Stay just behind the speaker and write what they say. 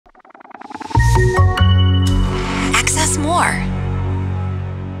Access more.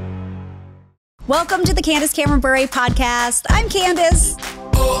 Welcome to the Candace Cameron-Bure podcast. I'm Candace.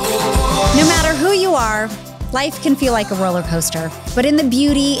 No matter who you are, life can feel like a roller coaster, but in the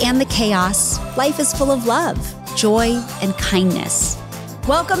beauty and the chaos, life is full of love, joy, and kindness.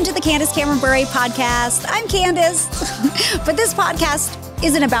 Welcome to the Candace Cameron-Bure podcast. I'm Candace, but this podcast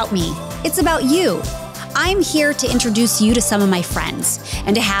isn't about me. It's about you. I'm here to introduce you to some of my friends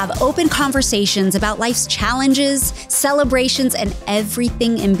and to have open conversations about life's challenges, celebrations, and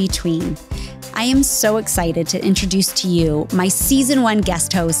everything in between. I am so excited to introduce to you my season 1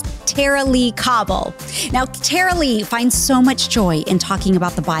 guest host, Tara-Leigh Cobble. Now, Tara-Leigh finds so much joy in talking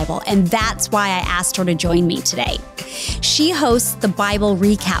about the Bible, and that's why I asked her to join me today. She hosts the Bible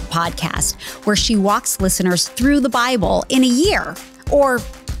Recap podcast, where she walks listeners through the Bible in a year, or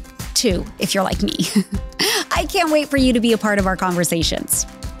 2, if you're like me. I can't wait for you to be a part of our conversations.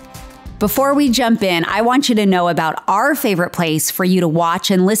 Before we jump in, I want you to know about our favorite place for you to watch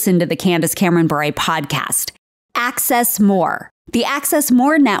and listen to the Candace Cameron-Bure podcast, Access More. The Access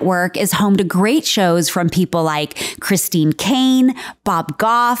More network is home to great shows from people like Christine Kane, Bob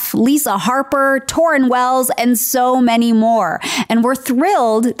Goff, Lisa Harper, Torrin Wells, and so many more. And we're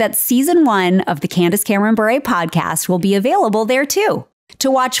thrilled that season 1 of the Candace Cameron-Bure podcast will be available there too. To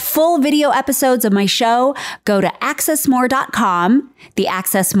watch full video episodes of my show, go to accessmore.com, the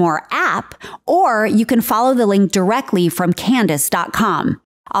Access More app, or you can follow the link directly from kindest.com.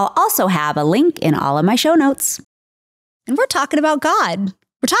 I'll also have a link in all of my show notes. And we're talking about God.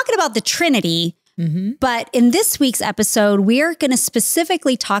 We're talking about the Trinity, but in this week's episode, we're going to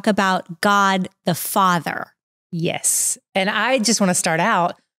specifically talk about God the Father. Yes. And I just want to start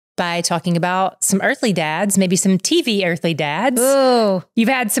out by talking about some earthly dads, maybe some TV earthly dads. Ooh. You've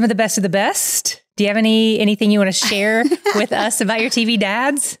had some of the best of the best. Do you have anything you want to share with us about your TV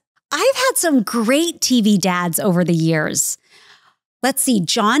dads? I've had some great TV dads over the years. Let's see.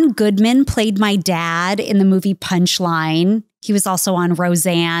 John Goodman played my dad in the movie Punchline. He was also on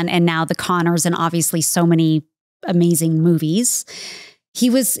Roseanne and now The Connors, and obviously so many amazing movies. He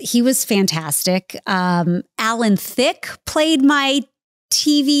was fantastic. Alan Thicke played my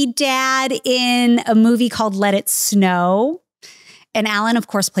TV dad in a movie called Let It Snow. And Alan, of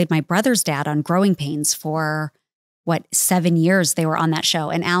course, played my brother's dad on Growing Pains for, 7 years they were on that show.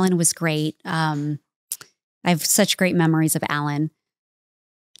 And Alan was great. I have such great memories of Alan.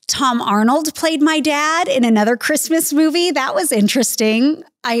 Tom Arnold played my dad in another Christmas movie. That was interesting.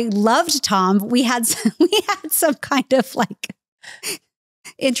 I loved Tom. We had some kind of like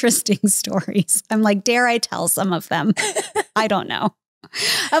interesting stories. I'm like, dare I tell some of them? I don't know.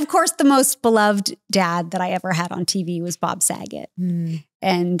 Of course, the most beloved dad that I ever had on TV was Bob Saget.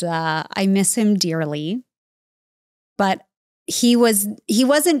 And I miss him dearly. But he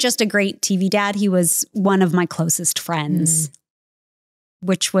wasn't just a great TV dad. He was one of my closest friends,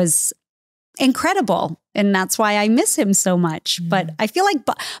 which was incredible. And that's why I miss him so much. But I feel like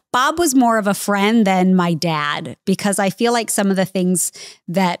Bob was more of a friend than my dad, because I feel like some of the things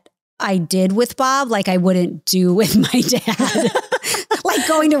that I did with Bob, like I wouldn't do with my dad. Like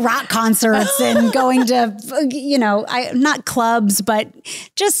going to rock concerts and going to, not clubs, but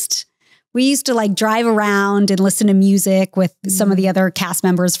just, we used to like drive around and listen to music with some of the other cast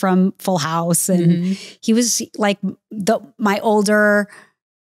members from Full House. And he was like my older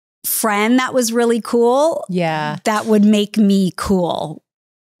friend that was really cool. Yeah. That would make me cool.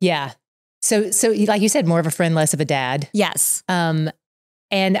 Yeah. So like you said, more of a friend, less of a dad. Yes. And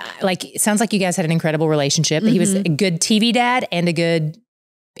like, it sounds like you guys had an incredible relationship. He was a good TV dad and a good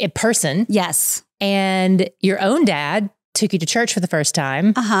person. Yes. And your own dad took you to church for the first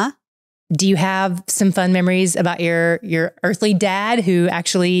time. Do you have some fun memories about your earthly dad who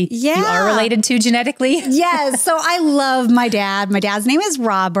actually you are related to genetically? Yes. So I love my dad. My dad's name is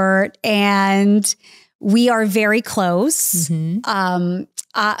Robert, and we are very close.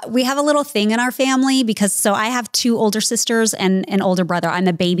 We have a little thing in our family because I have 2 older sisters and an older brother. I'm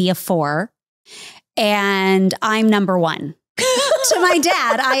the baby of 4, and I'm number 1. To my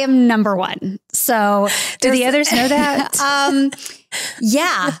dad, I am number 1. So do the others know that?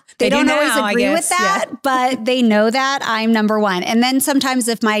 Yeah. They don't always agree with that, but they know that I'm number 1. And then sometimes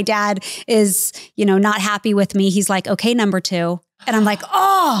if my dad is, not happy with me, he's like, okay, number 2. And I'm like,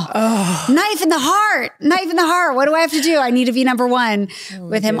 knife in the heart, knife in the heart. What do I have to do? I need to be number 1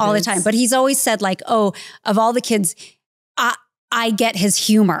 with him all the time. But he's always said like, of all the kids, I get his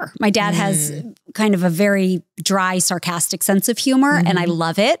humor. My dad has kind of a very dry, sarcastic sense of humor, and I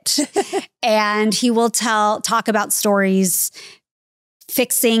love it. And he will talk about stories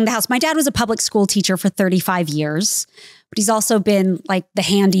fixing the house. My dad was a public school teacher for 35 years, but he's also been like the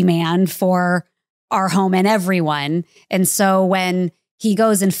handyman for our home and everyone. And so when he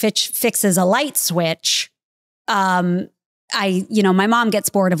goes and fixes a light switch, my mom gets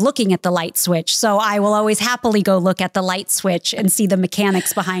bored of looking at the light switch. So I will always happily go look at the light switch and see the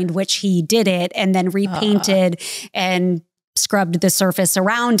mechanics behind which he did it, and then repainted and scrubbed the surface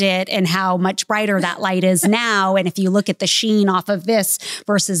around it, and how much brighter that light is now. And if you look at the sheen off of this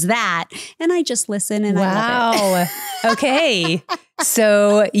versus that, and I just listen and I love it. Okay.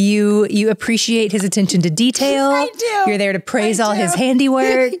 So you appreciate his attention to detail. I do. You're there to praise all his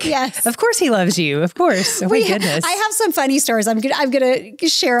handiwork. Yes. Of course he loves you. Of course. Oh my goodness. I have some funny stories. I'm going to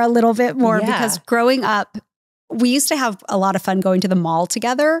share a little bit more because growing up, we used to have a lot of fun going to the mall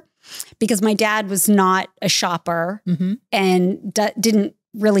together because my dad was not a shopper and didn't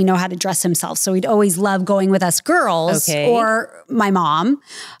really know how to dress himself. So he'd always love going with us girls or my mom,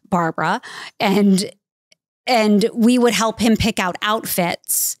 Barbara, and we would help him pick out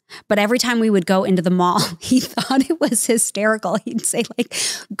outfits. But every time we would go into the mall, he thought it was hysterical. He'd say, like,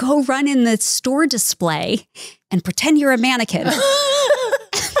 go run in the store display and pretend you're a mannequin.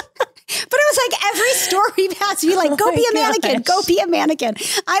 But it was like every store we passed, he'd be like, go be a mannequin, go be a mannequin.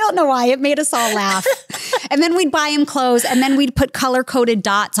 I don't know why. It made us all laugh. And then we'd buy him clothes, and then we'd put color-coded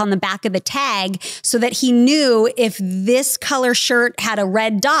dots on the back of the tag so that he knew if this color shirt had a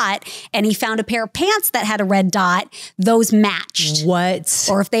red dot and he found a pair of pants that had a red dot, those matched. What?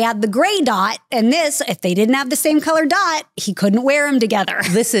 Or if they had the gray dot and this, if they didn't have the same color dot, he couldn't wear them together.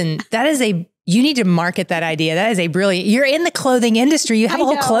 Listen, you need to market that idea. That is a brilliant, you're in the clothing industry. You have a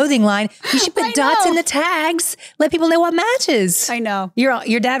whole clothing line. You should put dots in the tags. Let people know what matches. I know.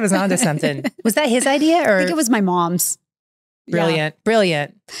 Your dad was onto something. Was that his idea? Or? I think it was my mom's. Brilliant. Yeah.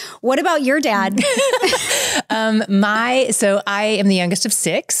 Brilliant. What about your dad? So I am the youngest of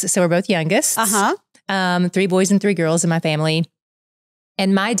 6. So we're both youngest. 3 boys and 3 girls in my family.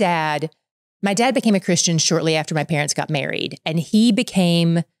 And my dad became a Christian shortly after my parents got married. And he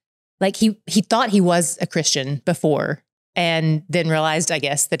became... like he thought he was a Christian before and then realized, I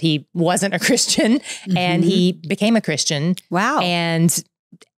guess, that he wasn't a Christian and he became a Christian. Wow. And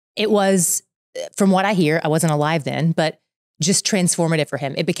it was, from what I hear, I wasn't alive then, but just transformative for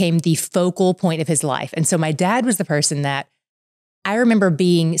him. It became the focal point of his life. And so my dad was the person that I remember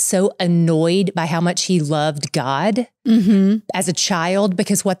being so annoyed by how much he loved God as a child,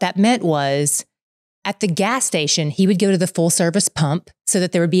 because what that meant was, at the gas station, he would go to the full service pump so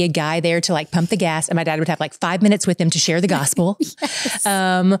that there would be a guy there to like pump the gas. And my dad would have like 5 minutes with him to share the gospel.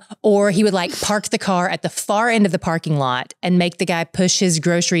 Or he would like park the car at the far end of the parking lot and make the guy push his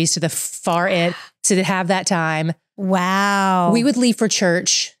groceries to the far end to have that time. Wow. We would leave for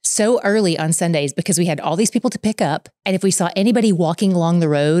church so early on Sundays because we had all these people to pick up. And if we saw anybody walking along the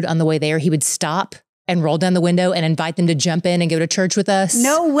road on the way there, he would stop and roll down the window and invite them to jump in and go to church with us.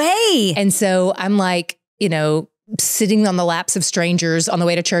 No way. And so I'm like, sitting on the laps of strangers on the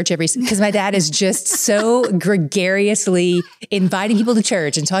way to church because my dad is just so gregariously inviting people to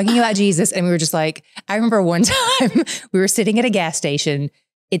church and talking about Jesus. And we were just like, I remember one time we were sitting at a gas station.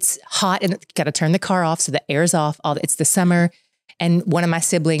 It's hot and got to turn the car off so the air's off. It's the summer. And one of my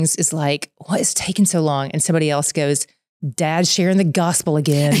siblings is like, what is taking so long? And somebody else goes, Dad's sharing the gospel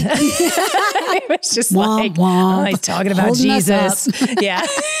again. It was just like, oh, he's talking about Jesus. Yeah.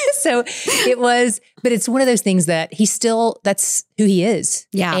 So it was, but it's one of those things that that's who he is.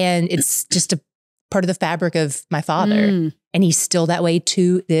 Yeah. And it's just a part of the fabric of my father. And he's still that way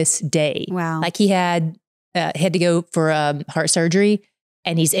to this day. Wow. Like he had to go for heart surgery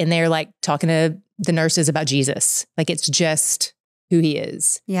and he's in there like talking to the nurses about Jesus. Like it's just who he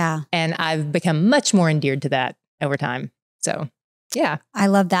is. Yeah. And I've become much more endeared to that over time. So, yeah. I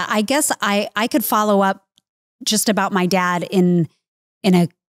love that. I guess I could follow up just about my dad in a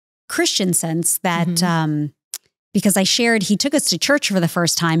Christian sense that because I shared, he took us to church for the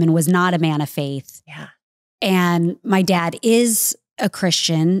first time and was not a man of faith. Yeah. And my dad is a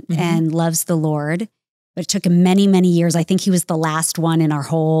Christian and loves the Lord, but it took him many, many years. I think he was the last one in our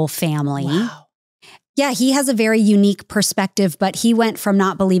whole family. Wow. Yeah, he has a very unique perspective, but he went from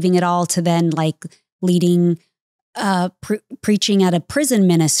not believing at all to then like leading preaching at a prison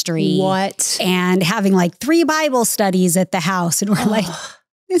ministry. What? And having like 3 Bible studies at the house. And we're like,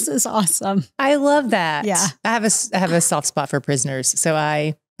 this is awesome. I love that. Yeah. I have a soft spot for prisoners. So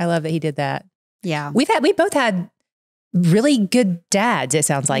I love that he did that. Yeah. We both had really good dads, it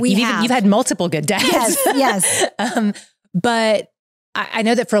sounds like. You've had multiple good dads. Yes. But I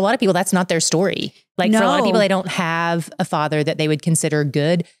know that for a lot of people, that's not their story. Like for a lot of people, they don't have a father that they would consider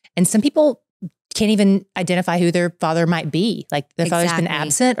good. And some people can't even identify who their father might be. Like their father's been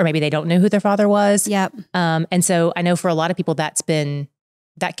absent, or maybe they don't know who their father was. Yep. And so I know for a lot of people that's been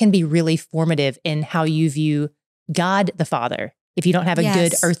that can be really formative in how you view God the Father if you don't have a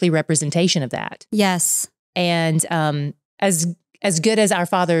good earthly representation of that. Yes. And as good as our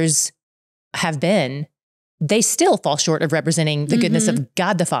fathers have been, they still fall short of representing the goodness of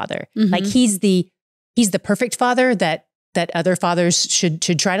God the Father. Like he's the perfect father that other fathers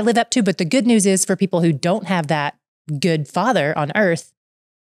should try to live up to. But the good news is for people who don't have that good father on earth,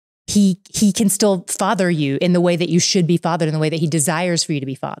 he can still father you in the way that you should be fathered, in the way that he desires for you to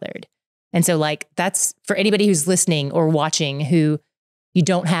be fathered. And so like, that's for anybody who's listening or watching who you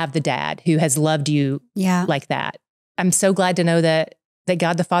don't have the dad who has loved you like that. I'm so glad to know that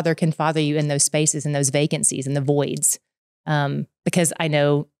God the Father can father you in those spaces, in those vacancies, in the voids. Because I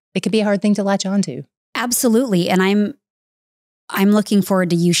know it can be a hard thing to latch onto. Absolutely. And I'm looking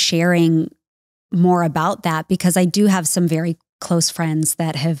forward to you sharing more about that, because I do have some very close friends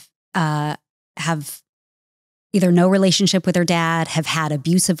that have either no relationship with their dad, have had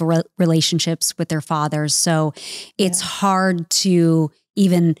abusive relationships with their fathers. So it's hard to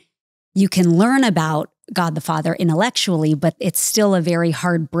even, you can learn about God the Father intellectually, but it's still a very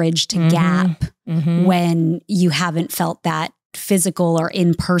hard bridge to gap when you haven't felt that physical or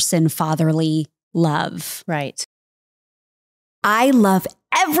in-person fatherly love. Right. I love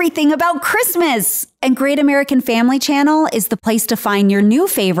everything about Christmas, and Great American Family Channel is the place to find your new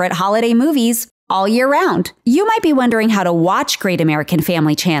favorite holiday movies all year round. You might be wondering how to watch Great American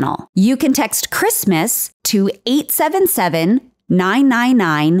Family Channel. You can text Christmas to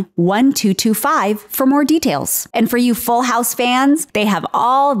 877-999-1225 for more details. And for you Full House fans, they have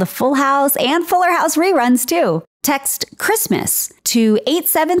all the Full House and Fuller House reruns too. Text Christmas to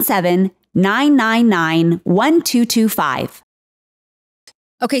 877-999-1225.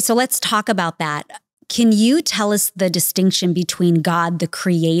 Okay, so let's talk about that. Can you tell us the distinction between God the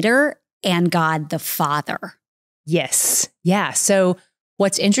Creator and God the Father? Yes. Yeah. So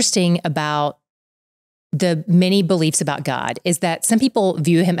what's interesting about the many beliefs about God is that some people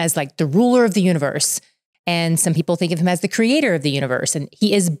view him as like the ruler of the universe, and some people think of him as the creator of the universe. And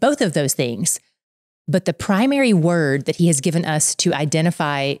he is both of those things. But the primary word that he has given us to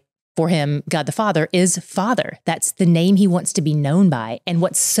identify for him, God the Father, is Father. That's the name he wants to be known by. And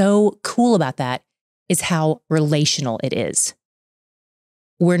what's so cool about that is how relational it is.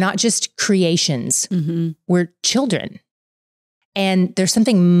 We're not just creations, we're children. And there's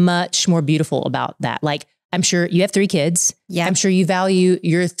something much more beautiful about that. Like, I'm sure you have 3 kids. Yeah. I'm sure you value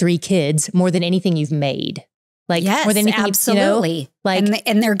your 3 kids more than anything you've made. Like, more than anything, absolutely. You know? Like,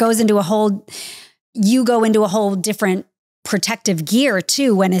 and there goes into you go into a whole different protective gear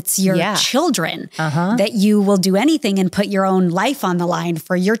too when it's your children, that you will do anything and put your own life on the line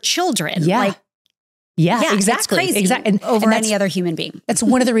for your children. Yeah. Exactly. Crazy exactly. Over any other human being. That's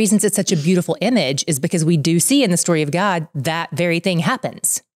one of the reasons it's such a beautiful image, is because we do see in the story of God that very thing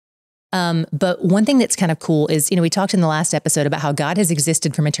happens. But one thing that's kind of cool is, we talked in the last episode about how God has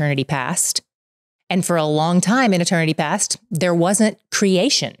existed from eternity past. And for a long time in eternity past, there wasn't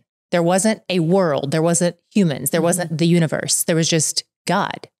creation. There wasn't a world. There wasn't humans. There wasn't the universe. There was just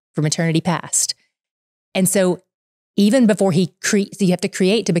God from eternity past. And so even before you have to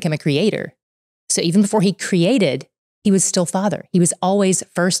create to become a creator. So even before he created, he was still Father. He was always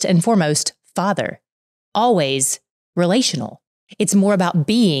first and foremost Father, always relational. It's more about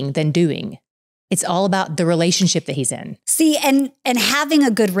being than doing. It's all about the relationship that he's in. See, and having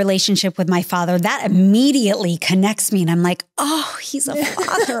a good relationship with my father, that immediately connects me. And I'm like, oh, he's a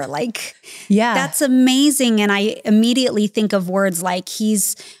father. Like, that's amazing. And I immediately think of words like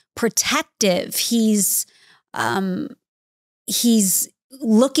he's protective. He's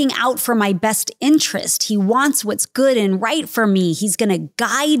looking out for my best interest. He wants what's good and right for me. He's going to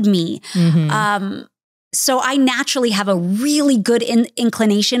guide me. So I naturally have a really good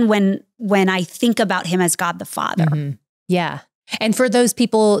inclination when I think about him as God the Father. Yeah. And for those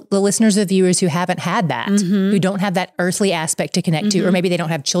people, the listeners or viewers who haven't had that, who don't have that earthly aspect to connect to, or maybe they don't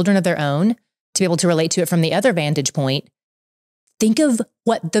have children of their own to be able to relate to it from the other vantage point, think of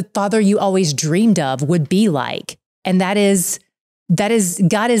what the Father you always dreamed of would be like. And that is God is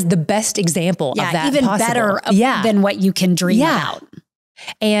the best example of that. Even better than what you can dream about.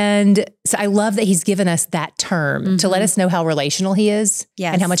 And so I love that he's given us that term to let us know how relational he is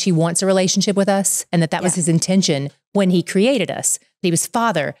and how much he wants a relationship with us, and that was his intention when he created us. He was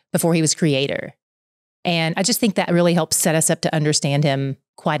Father before he was creator. And I just think that really helps set us up to understand him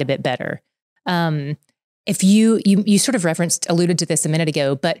quite a bit better. If you sort of alluded to this a minute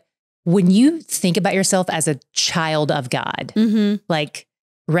ago, but when you think about yourself as a child of God, like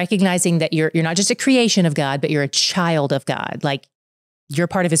recognizing that you're not just a creation of God, but you're a child of God, like you're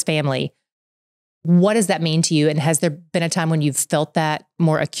part of his family. what does that mean to you? And has there been a time when you've felt that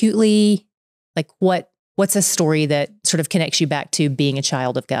more acutely? Like what's a story that sort of connects you back to being a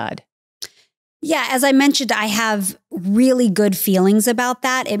child of God? Yeah, as I mentioned, I have really good feelings about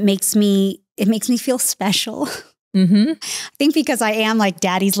that. It makes me feel special. Mm-hmm. I think because I am like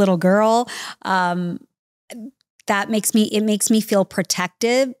daddy's little girl, that makes me feel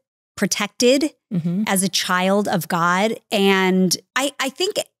protected as a child of God. And I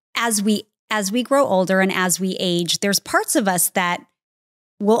think as we grow older and as we age, there's parts of us that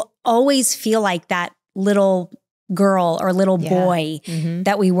will always feel like that little girl or little boy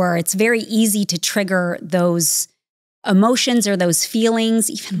that we were. It's very easy to trigger those emotions or those feelings,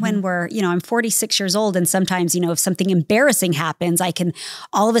 even when we're, I'm 46 years old. And sometimes, if something embarrassing happens, I can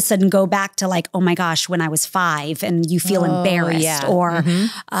all of a sudden go back to like, oh my gosh, when I was 5, and you feel embarrassed, or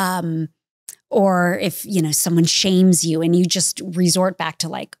if, someone shames you and you just resort back to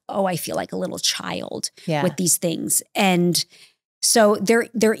like, oh, I feel like a little child with these things. And so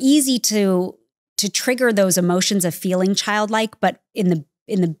they're easy to trigger those emotions of feeling childlike, but in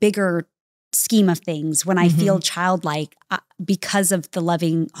the bigger scheme of things, when I feel childlike, because of the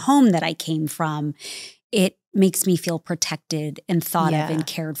loving home that I came from, it makes me feel protected and thought of and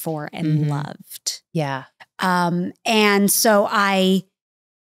cared for and loved. Yeah. And so I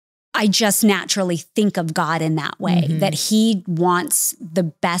just naturally think of God in that way, that he wants the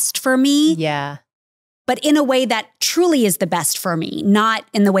best for me. Yeah. But in a way that truly is the best for me, not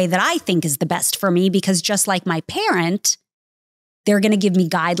in the way that I think is the best for me, because just like my parent, they're going to give me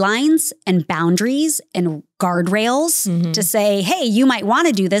guidelines and boundaries and guardrails to say, hey, you might want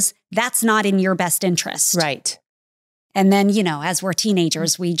to do this. That's not in your best interest. Right. And then, as we're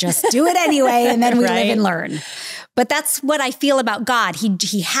teenagers, we just do it anyway, and then we live and learn. But that's what I feel about God.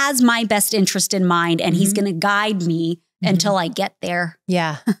 He has my best interest in mind, and he's going to guide me until I get there.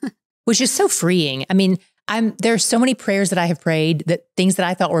 Yeah. Which is so freeing. I mean, there are so many prayers that I have prayed, that things that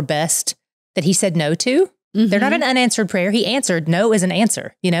I thought were best that he said no to. They're not an unanswered prayer. He answered no is an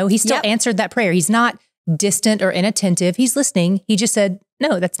answer. He still answered that prayer. He's not distant or inattentive. He's listening. He just said,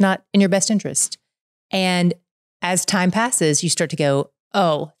 no, that's not in your best interest. And as time passes, you start to go,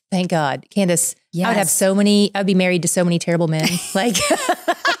 oh, thank God. Candace, I would be married to so many terrible men. Like, so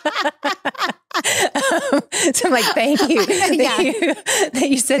I'm like, thank you. That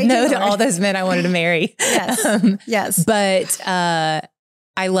you said no to all those men I wanted to marry. Yes. But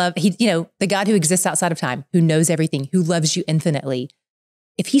I love, the God who exists outside of time, who knows everything, who loves you infinitely.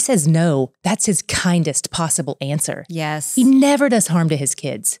 If he says no, that's his kindest possible answer. Yes. He never does harm to his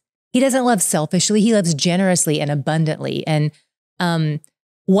kids. He doesn't love selfishly. He loves generously and abundantly. And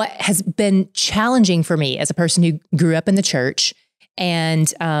what has been challenging for me as a person who grew up in the church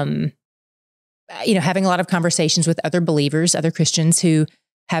and, having a lot of conversations with other believers, other Christians who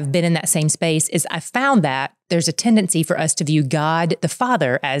have been in that same space, is I found that there's a tendency for us to view God the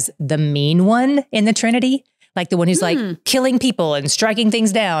Father as the mean one in the Trinity, like the one who's like killing people and striking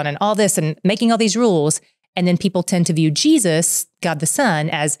things down and all this and making all these rules. And then people tend to view Jesus, God the Son,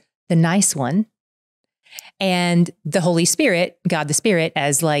 as the nice one. And the Holy Spirit, God the Spirit,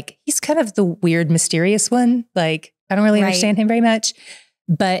 as like, he's kind of the weird, mysterious one. Like, I don't really understand him very much.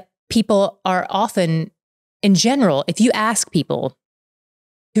 But people are often, in general, if you ask people,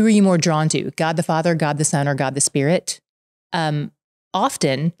 who are you more drawn to? God the Father, God the Son, or God the Spirit?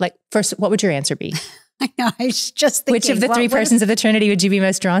 Often, like, first, what would your answer be? I know. I was just thinking, which of the three persons of the Trinity would you be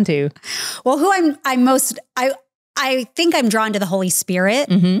most drawn to? Well, who I think I'm drawn to the Holy Spirit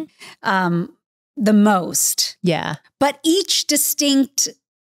the most. Yeah. But each distinct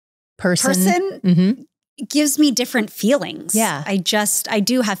person gives me different feelings. Yeah. I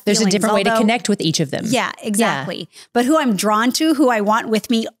do have feelings. There's a different way to connect with each of them. Yeah, exactly. Yeah. But who I'm drawn to, who I want with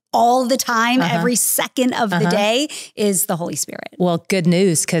me all the time, every second of the day, is the Holy Spirit. Well, good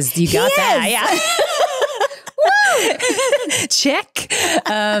news, because you got that. Yeah. Check.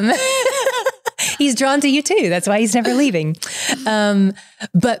 He's drawn to you too. That's why he's never leaving.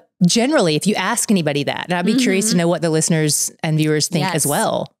 But generally, if you ask anybody that, and I'd be curious to know what the listeners and viewers think as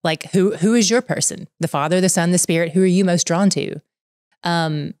well. Like, who is your person? The Father, the Son, the Spirit. Who are you most drawn to?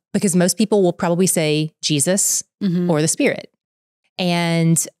 Because most people will probably say Jesus or the Spirit.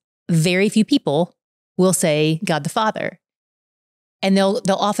 And very few people will say God the Father. And they'll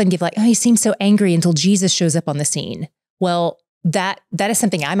often give like, oh, he seems so angry until Jesus shows up on the scene. Well, that is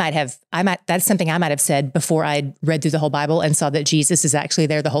something I might have said before I'd read through the whole Bible and saw that Jesus is actually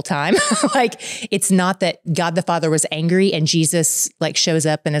there the whole time. Like, it's not that God the Father was angry and Jesus like shows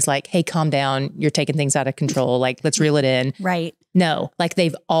up and is like, hey, calm down. You're taking things out of control. Like, let's reel it in. Right. No, like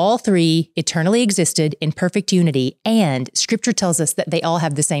they've all three eternally existed in perfect unity. And scripture tells us that they all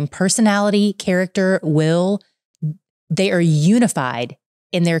have the same personality, character, will. They are unified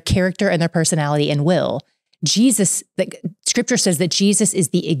in their character and their personality and will. Jesus, scripture says that Jesus is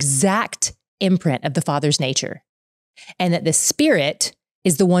the exact imprint of the Father's nature, and that the Spirit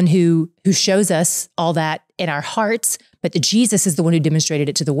is the one who shows us all that in our hearts, but that Jesus is the one who demonstrated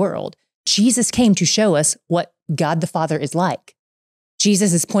it to the world. Jesus came to show us what God the Father is like.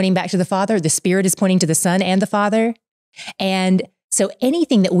 Jesus is pointing back to the Father. The Spirit is pointing to the Son and the Father. And so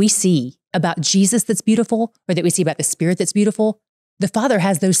anything that we see about Jesus that's beautiful, or that we see about the Spirit that's beautiful, the Father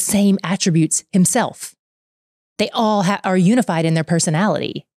has those same attributes himself. They all are unified in their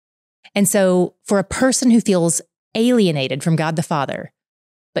personality. And so for a person who feels alienated from God the Father,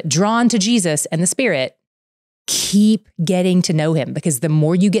 but drawn to Jesus and the Spirit, keep getting to know him, because the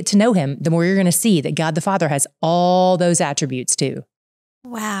more you get to know him, the more you're going to see that God the Father has all those attributes too.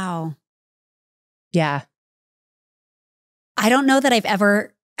 Wow. Yeah. I don't know that I've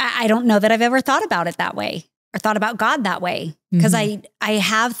ever thought about it that way, or thought about God that way. Because I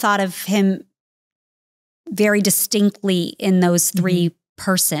have thought of him very distinctly in those three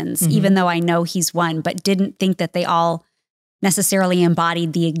persons, even though I know he's one, but didn't think that they all necessarily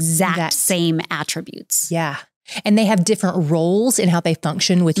embodied the exact same attributes. Yeah. And they have different roles in how they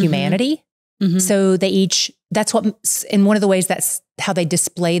function with humanity. So that's what, in one of the ways that's how they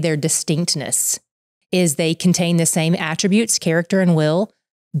display their distinctness, is they contain the same attributes, character and will,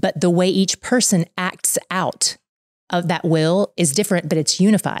 but the way each person acts out of that will is different, but it's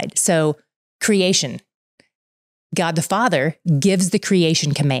unified. So creation, God the Father gives the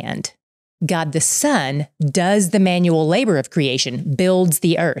creation command. God the Son does the manual labor of creation, builds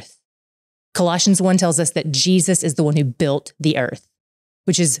the earth. Colossians 1 tells us that Jesus is the one who built the earth,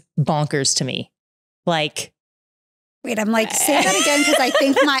 which is bonkers to me. Like, wait, I'm like, say that again, because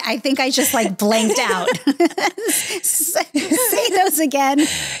I think I just like blanked out. Say those again.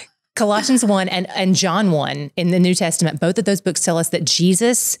 Colossians 1 and John 1 in the New Testament, both of those books tell us that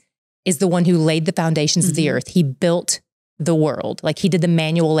Jesus is the one who laid the foundations of the earth. He built the world. Like, he did the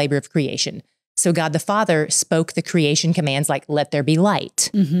manual labor of creation. So God the Father spoke the creation commands, like, let there be light.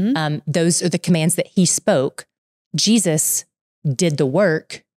 Those are the commands that he spoke. Jesus did the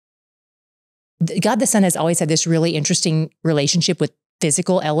work. God the Son has always had this really interesting relationship with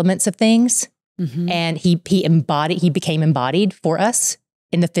physical elements of things. And he became embodied for us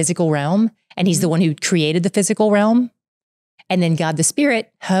in the physical realm. And he's the one who created the physical realm. And then God the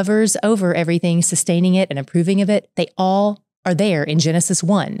Spirit hovers over everything, sustaining it and approving of it. They all are there in Genesis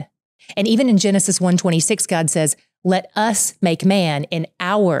 1. And even in Genesis 1:26, God says, let us make man in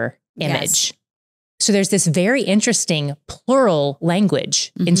our image. So there's this very interesting plural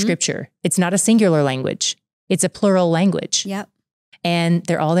language in scripture. It's not a singular language. It's a plural language. And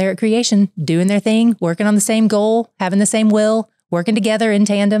they're all there at creation, doing their thing, working on the same goal, having the same will, working together in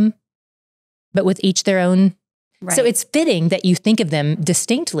tandem, but with each their own. So it's fitting that you think of them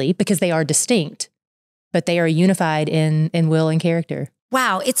distinctly, because they are distinct, but they are unified in will and character.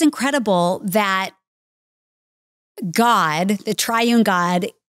 Wow. It's incredible that God, the triune God,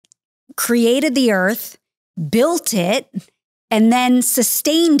 created the earth, built it, and then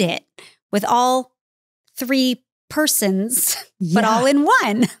sustained it with all three persons, but all in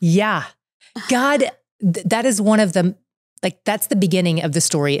one. God, that is one of the, like, that's the beginning of the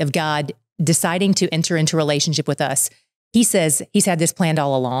story of God deciding to enter into relationship with us. He says he's had this planned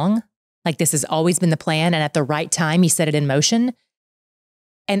all along. Like, this has always been the plan. And at the right time, he set it in motion.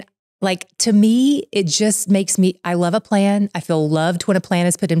 And like, to me, it just makes me, I love a plan. I feel loved when a plan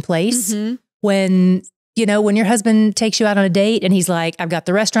is put in place. When, you know, when your husband takes you out on a date and he's like, I've got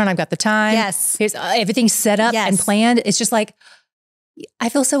the restaurant, I've got the time. Here's everything's set up and planned. It's just like, I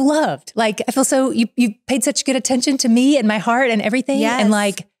feel so loved. Like, I feel so, you paid such good attention to me and my heart and everything. And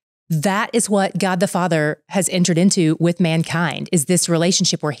like, that is what God the Father has entered into with mankind, is this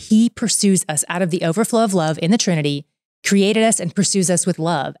relationship where he pursues us out of the overflow of love in the Trinity, created us and pursues us with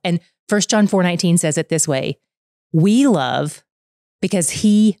love. And 1 John 4:19 says it this way: we love because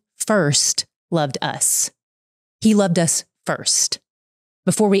he first loved us. He loved us first.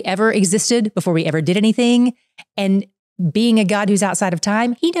 Before we ever existed, before we ever did anything. And being a God who's outside of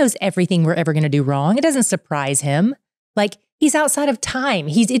time, he knows everything we're ever going to do wrong. It doesn't surprise him. Like, he's outside of time.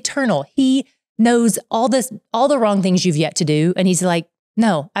 He's eternal. He knows all the wrong things you've yet to do. And he's like,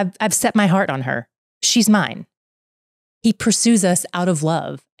 no, I've set my heart on her. She's mine. He pursues us out of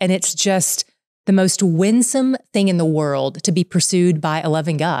love. And it's just the most winsome thing in the world to be pursued by a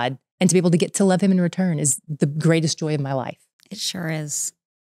loving God, and to be able to get to love him in return is the greatest joy of my life. It sure is.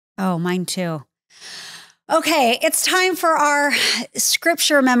 Oh, mine too. Okay, it's time for our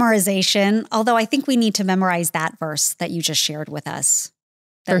scripture memorization, although I think we need to memorize that verse that you just shared with us.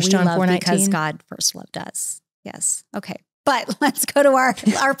 That 1 John 4:19. Because God first loved us. Yes. Okay. But let's go to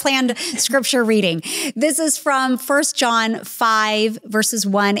our planned scripture reading. This is from 1 John 5, verses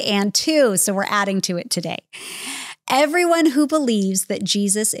 1 and 2. So we're adding to it today. Everyone who believes that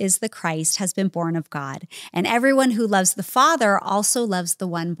Jesus is the Christ has been born of God, and everyone who loves the Father also loves the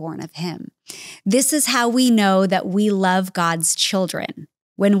one born of him. This is how we know that we love God's children,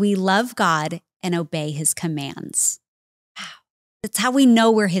 when we love God and obey his commands. Wow. It's how we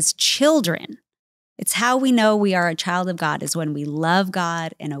know we're his children. It's how we know we are a child of God, is when we love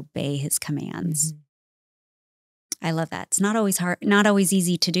God and obey his commands. Mm-hmm. I love that. It's not always hard, not always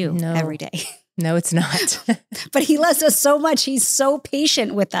easy to do every day. No, it's not. But he loves us so much. He's so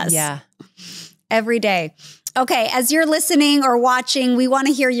patient with us. Yeah. Every day. Okay, as you're listening or watching, we want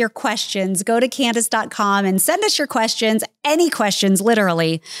to hear your questions. Go to kindest.com and send us your questions, any questions,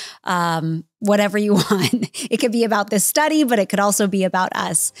 literally, whatever you want. It could be about this study, but it could also be about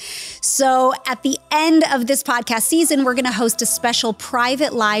us. So at the end of this podcast season, we're going to host a special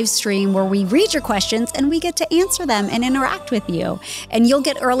private live stream where we read your questions and we get to answer them and interact with you. And you'll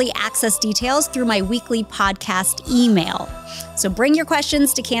get early access details through my weekly podcast email. So bring your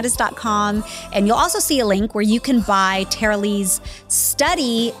questions to kindest.com, and you'll also see a link where you can buy Tara-Leigh's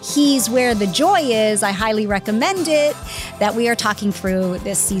study, He's Where the Joy Is. I highly recommend it, that we are talking through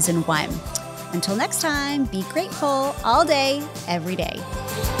this season 1. Until next time, be grateful all day, every day.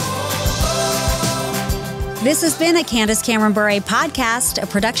 This has been a Candace Cameron-Bure podcast, a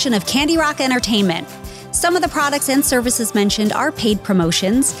production of Candy Rock Entertainment. Some of the products and services mentioned are paid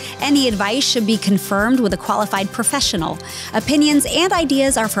promotions. Any advice should be confirmed with a qualified professional. Opinions and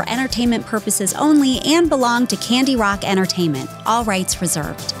ideas are for entertainment purposes only and belong to Candy Rock Entertainment. All rights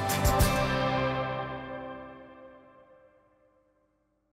reserved.